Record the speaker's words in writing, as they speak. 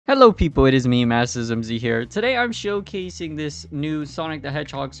Hello people, it is me, MastersMZ here. Today I'm showcasing this new Sonic the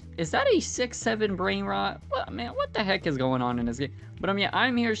Hedgehog. Is that a 6-7 brain rot? What, man, what the heck is going on in this game? But yeah,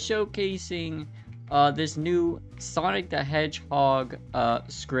 I'm here showcasing this new Sonic the Hedgehog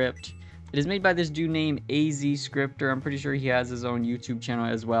script. It is made by this dude named AZ Scripter. I'm pretty sure he has his own YouTube channel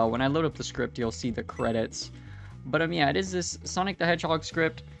as well. When I load up the script, you'll see the credits. But yeah, it is this Sonic the Hedgehog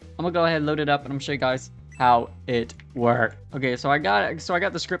script. I'm gonna go ahead and load it up and I'm gonna show you guys how it worked. Okay, so I got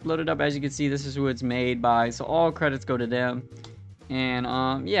the script loaded up. As you can see, this is who it's made by, so all credits go to them.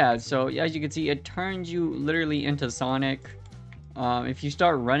 And yeah, so as you can see, it turns you literally into Sonic. If you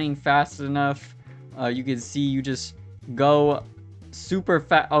start running fast enough, you can see you just go super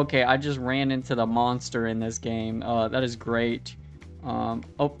fast. Okay, I just ran into the monster in this game. That is great. Oh,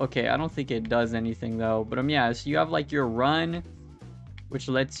 okay, I don't think it does anything though, but yeah, so you have like your run, which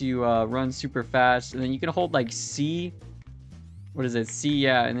lets you run super fast, and then you can hold like C. What is it? C,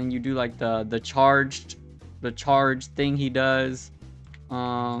 yeah, and then you do like the charged thing he does.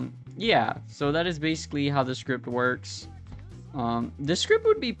 Yeah, so that is basically how the script works. The script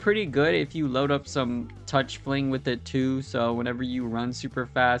would be pretty good if you load up some touch fling with it too, so whenever you run super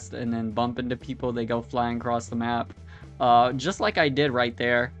fast and then bump into people, they go flying across the map. Just like I did right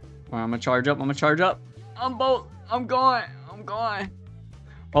there. I'm gonna charge up, I'm going.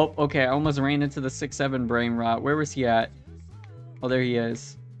 Oh, okay, I almost ran into the 6-7 brain rot. Where was he at? Oh, there he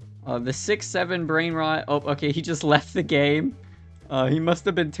is. The 6-7 brain rot. Oh, okay, he just left the game. He must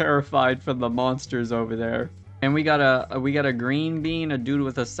have been terrified from the monsters over there. And we got a green bean, a dude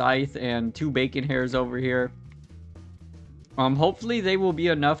with a scythe, and 2 bacon hairs over here. Hopefully they will be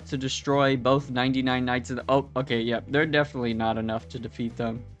enough to destroy both 99 Knights of the... Oh, okay, yeah, they're definitely not enough to defeat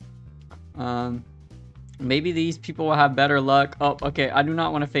them. Maybe these people will have better luck. Oh, okay. I do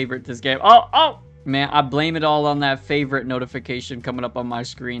not want to favorite this game. Oh! Man, I blame it all on that favorite notification coming up on my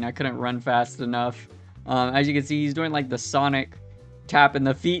screen. I couldn't run fast enough. As you can see, he's doing like the Sonic tap in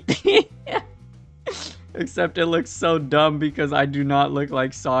the feet. Except it looks so dumb because I do not look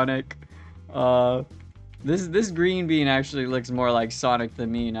like Sonic. This green bean actually looks more like Sonic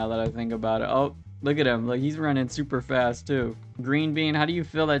than me now that I think about it. Oh, look at him. Like, he's running super fast too. Green bean, how do you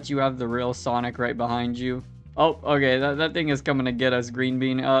feel that you have the real Sonic right behind you? Oh, okay, that thing is coming to get us, green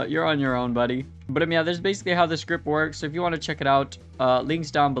bean. You're on your own, buddy. But yeah, there's basically how the script works. So if you want to check it out, links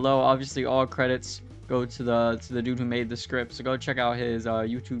down below. Obviously, all credits go to the dude who made the script. So go check out his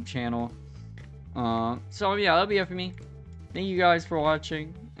YouTube channel. So yeah, that'll be it for me. Thank you guys for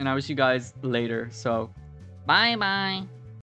watching, and I will see you guys later. So, bye.